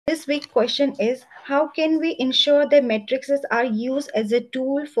this week question is, how can we ensure that matrices are used as a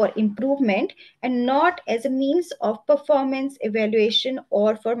tool for improvement and not as a means of performance evaluation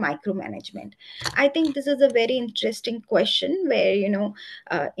or for micromanagement? I think this is a very interesting question where,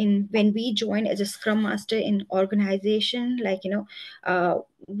 in when we join as a scrum master in organization,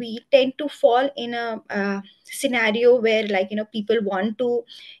 we tend to fall in a scenario where, people want to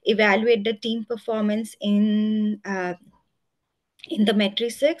evaluate the team performance in the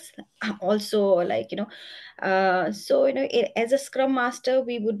matrices also, as a scrum master,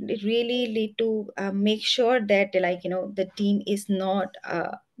 we would really need to make sure that, the team is not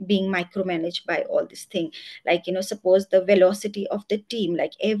being micromanaged by all this thing. Suppose the velocity of the team,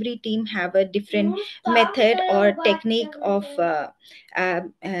 like every team have a different method or technique of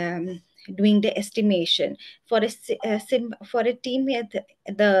doing the estimation. For for a team,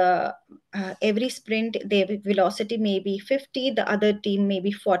 the every sprint their velocity may be 50, the other team may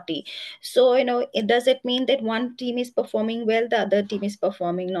be 40. So, does it mean that one team is performing well, the other team is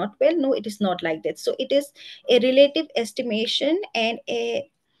performing not well? No, it is not like that. So it is a relative estimation, and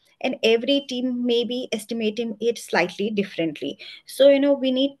every team may be estimating it slightly differently. So, we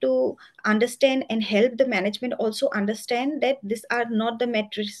need to understand and help the management also understand that these are not the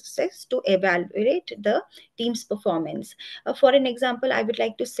matrices to evaluate the team's performance. For an example, I would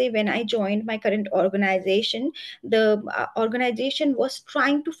like to say, when I joined my current organization, the organization was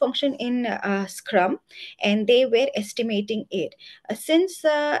trying to function in Scrum, and they were estimating it. Since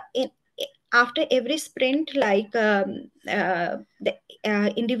after every sprint, the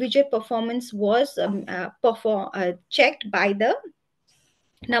individual performance was checked by the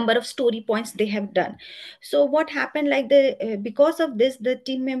number of story points they have done. So what happened, because of this, the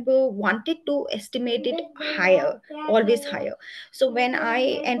team member wanted to estimate it higher, always higher. So when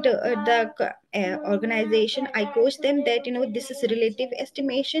I entered the organization, I coached them that, this is relative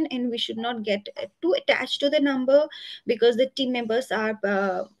estimation and we should not get too attached to the number, because the team members are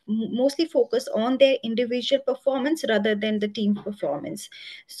mostly focused on their individual performance rather than the team performance.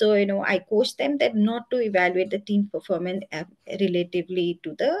 So, I coached them that not to evaluate the team performance relatively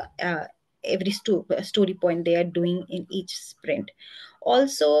to the every story point they are doing in each sprint.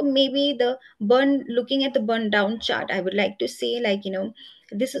 Also, maybe the looking at the burn down chart, I would like to say,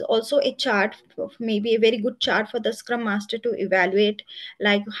 this is also a chart, maybe a very good chart for the scrum master to evaluate,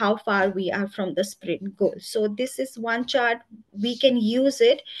 like how far we are from the sprint goal. So this is one chart, we can use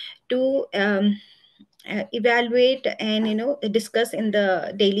it to evaluate and, discuss in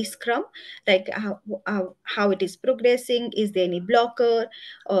the daily scrum, like how it is progressing, is there any blocker,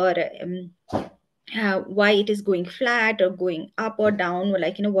 or why it is going flat or going up or down,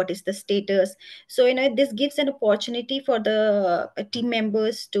 or what is the status. So, this gives an opportunity for the team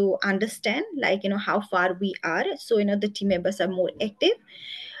members to understand, how far we are. So, the team members are more active.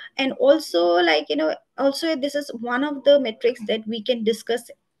 And also, also this is one of the metrics that we can discuss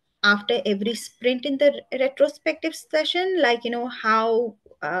after every sprint in the retrospective session, how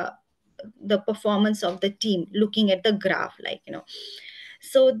the performance of the team, looking at the graph,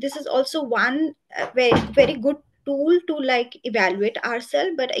 so this is also one very very good tool to evaluate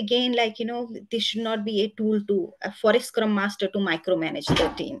ourselves. But again, this should not be a tool to for a scrum master to micromanage the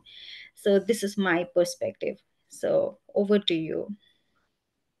team. So this is my perspective. So over to you.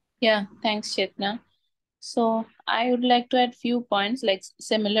 Yeah, thanks, Chetna. So I would like to add few points like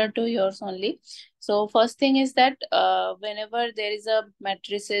similar to yours only. So first thing is that whenever there is a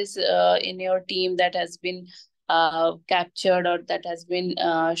matrices in your team that has been captured or that has been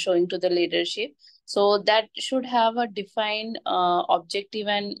showing to the leadership, so that should have a defined objective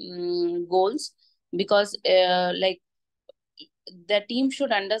and goals, because the team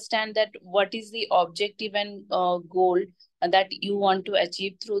should understand that what is the objective and goal that you want to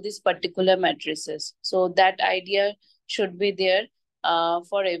achieve through this particular matrices. So that idea should be there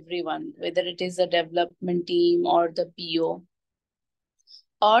for everyone, whether it is a development team or the PO,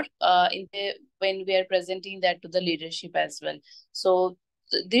 or when we are presenting that to the leadership as well. So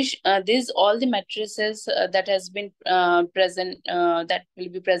this all the matrices that has been present that will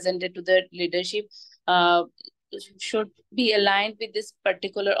be presented to the leadership uh, should be aligned with this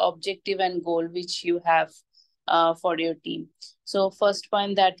particular objective and goal which you have for your team. So first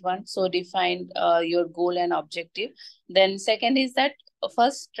point, that one, so define your goal and objective. Then second is that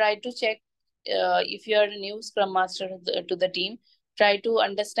first try to check if you are a new scrum master to the team, try to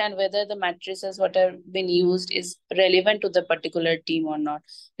understand whether the matrices what have been used is relevant to the particular team or not,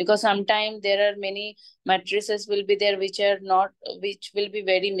 because sometimes there are many matrices will be there which are not, which will be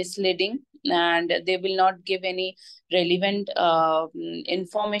very misleading, and they will not give any relevant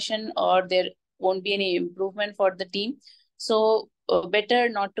information, or there won't be any improvement for the team. So better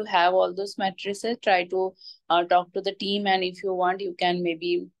not to have all those matrices. Try to talk to the team, and if you want, you can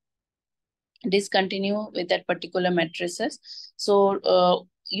maybe discontinue with that particular matrices. So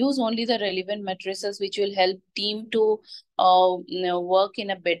use only the relevant matrices which will help team to work in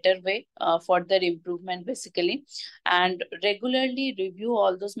a better way for their improvement basically, and regularly review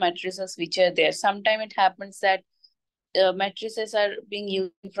all those matrices which are there. Sometimes it happens that matrices are being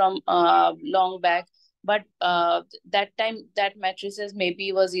used from long back, but that time that matrices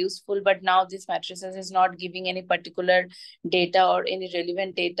maybe was useful, but now this matrices is not giving any particular data or any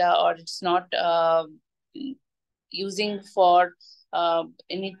relevant data, or it's not using for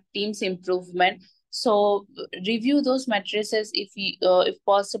any team's improvement. So review those matrices, if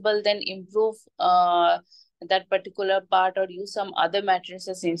possible, then improve that particular part, or use some other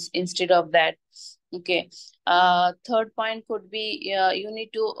matrices instead of that. Okay. Third point could be you need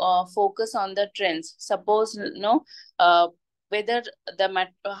to focus on the trends. Suppose, whether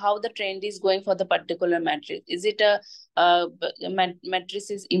how the trend is going for the particular matrix. Is it matrix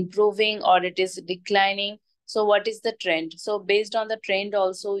is improving or it is declining? So what is the trend? So based on the trend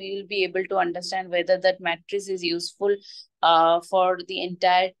also, you'll be able to understand whether that matrix is useful for the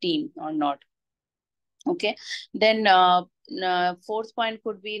entire team or not. Okay. Then fourth point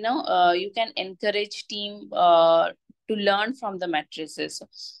could be, you can encourage team to learn from the matrices.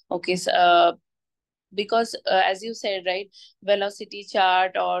 Okay. So, because as you said, right, velocity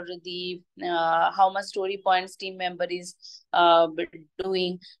chart or the how much story points team member is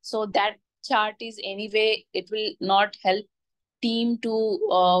doing, so that chart is anyway, it will not help team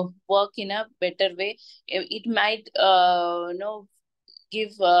to work in a better way. It might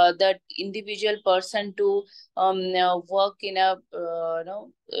give that individual person to work in a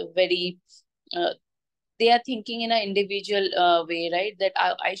very they are thinking in an individual way, right? That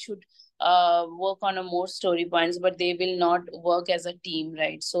I should work on a more story points, but they will not work as a team,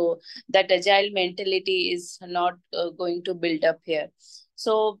 right? So that agile mentality is not going to build up here.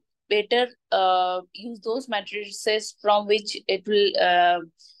 So better use those matrices from which it will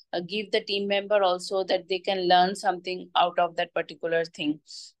give the team member also that they can learn something out of that particular thing.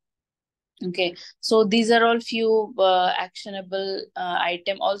 Okay, so these are all few actionable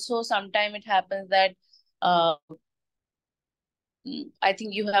item. Also, sometime it happens that uh, I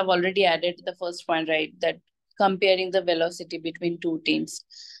think you have already added the first point, right? That comparing the velocity between two teams.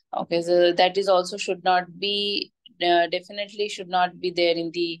 Okay, so that is also should not be, definitely should not be there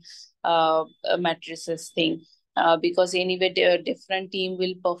in the matrices thing. Because anyway, the different team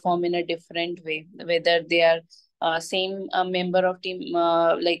will perform in a different way, whether they are same member of team,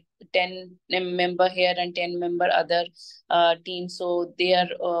 like 10 member here and 10 member other team. So their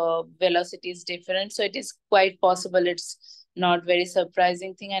velocity is different. So it is quite possible it's not very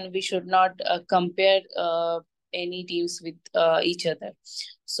surprising thing, and we should not compare any teams with each other.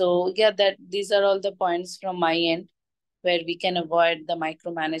 So yeah, that these are all the points from my end where we can avoid the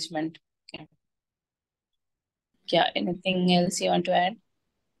micromanagement. Okay. Yeah, anything else you want to add?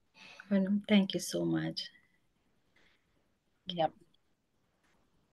 Well, thank you so much. Yeah.